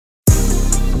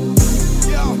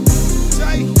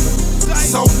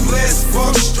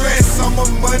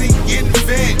getting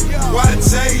fed.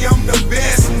 TjYj, I'm the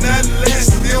best, nothing less.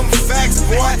 Them facts,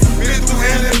 boy. Been through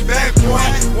hell and back, boy.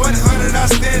 100, I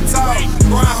stand tall.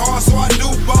 Grind hard, so I do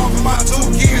ball. For my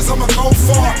 2 kids, I'ma go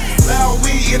far. Loud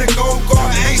weed in a gold car.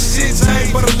 Ain't shit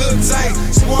changed, but a little tank.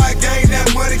 SquadGang,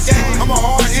 that money gang. I'm a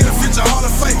hard hitter, future Hall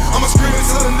of Fame. I'ma scream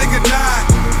until a nigga die.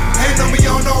 Hate on me,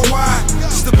 you don't know why.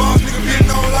 Just the boss, nigga, bitch,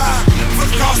 no lie. For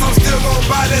the cost, I'm still gon'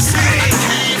 buy that shit.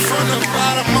 Came from the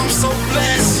bottom, I'm so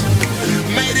blessed.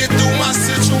 Made it through my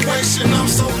situation, I'm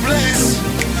so blessed.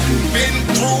 Been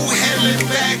through hell and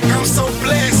back, I'm so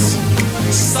blessed.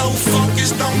 So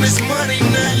focused on this money,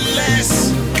 nothing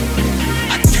less.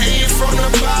 I came from the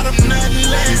bottom, nothing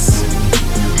less.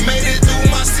 Made it through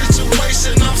my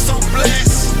situation, I'm so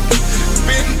blessed.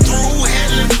 Been through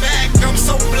hell and back, I'm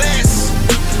so blessed.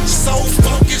 So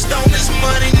focused on this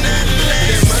money, nothing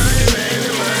less.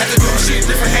 Had to do shit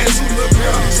different, had to look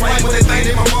real. Swipe what they think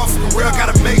they my motherfucking real.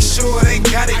 Gotta make sure they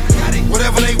got it.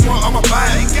 Whatever they want, I'ma buy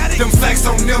it. Them facts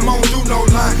on them, I don't do no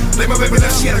line. Play my baby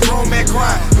left, she had a grown man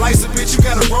cry. Life's a bitch, you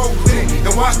gotta roll with it.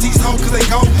 And watch these hoes, cause they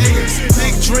gold diggers.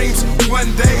 Big dreams, one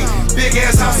day. Big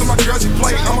ass house on my girls you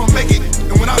play. I'ma make it.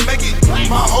 And when I make it,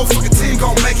 my whole fucking team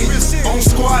gon' make it. On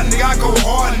squad, nigga, I go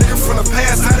hard, nigga. From the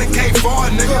past, how they came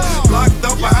far, nigga. Locked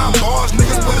up behind bars,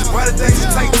 niggas. But it's brighter days, it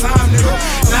take time, nigga.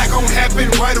 Not gon' happen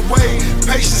right away.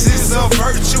 Patience is a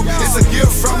virtue. It's a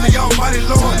gift from the Almighty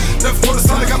Lord. Left for the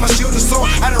sun, I got my shield and sword.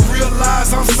 I done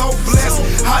realized I'm so blessed.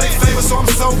 Highly favored, so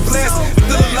I'm so blessed.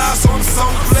 Still alive, so I'm so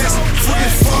blessed. Free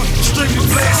as fuck, strictly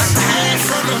blessed. Came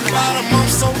from the bottom,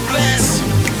 I'm so blessed.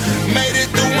 Made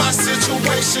it through my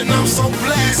situation, I'm so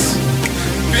blessed.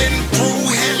 Been through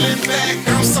hell and back,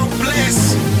 I'm so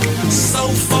blessed. So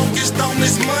focused on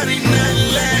this money,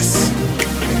 nothing less.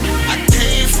 I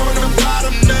came from the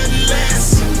bottom, nothing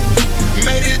less.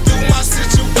 Made it through my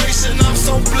situation, I'm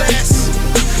so blessed.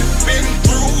 Been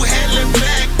through hell and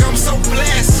back, I'm so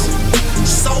blessed.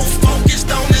 So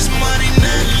focused on this money,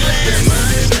 nothing less.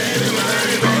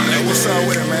 Hey, what's up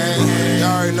with it, man?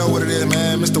 Y'all already know what it is,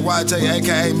 man. Mr. YJ,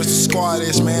 aka Mr.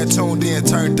 Squadish, man. Tuned in,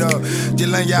 turned up. Just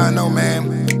letting y'all know,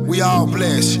 man. We all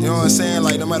blessed. You know what I'm saying?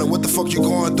 Like, no matter what the fuck you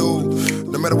going through,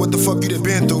 no matter what the fuck you done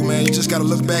been through, man, you just gotta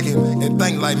look back and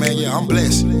think like, man, yeah, I'm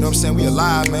blessed. You know what I'm saying? We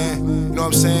alive, man. You know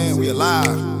what I'm saying? We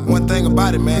alive. One thing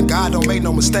about it, man, God don't make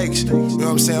no mistakes. You know what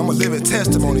I'm saying? I'm a living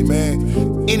testimony,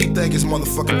 man. Anything is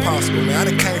motherfucking possible, man. I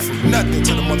done came from nothing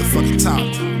to the motherfucking top.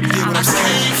 You get what I'm saying? I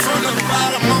came from the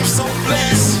bottom, I'm so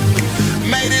blessed.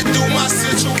 Made it through my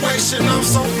situation, I'm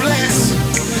so blessed.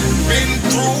 Been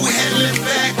through hell and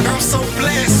back, I'm so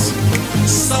blessed.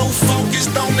 So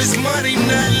focused on this money,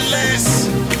 nothing less.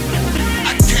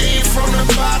 I came from the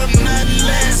bottom, nothing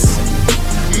less.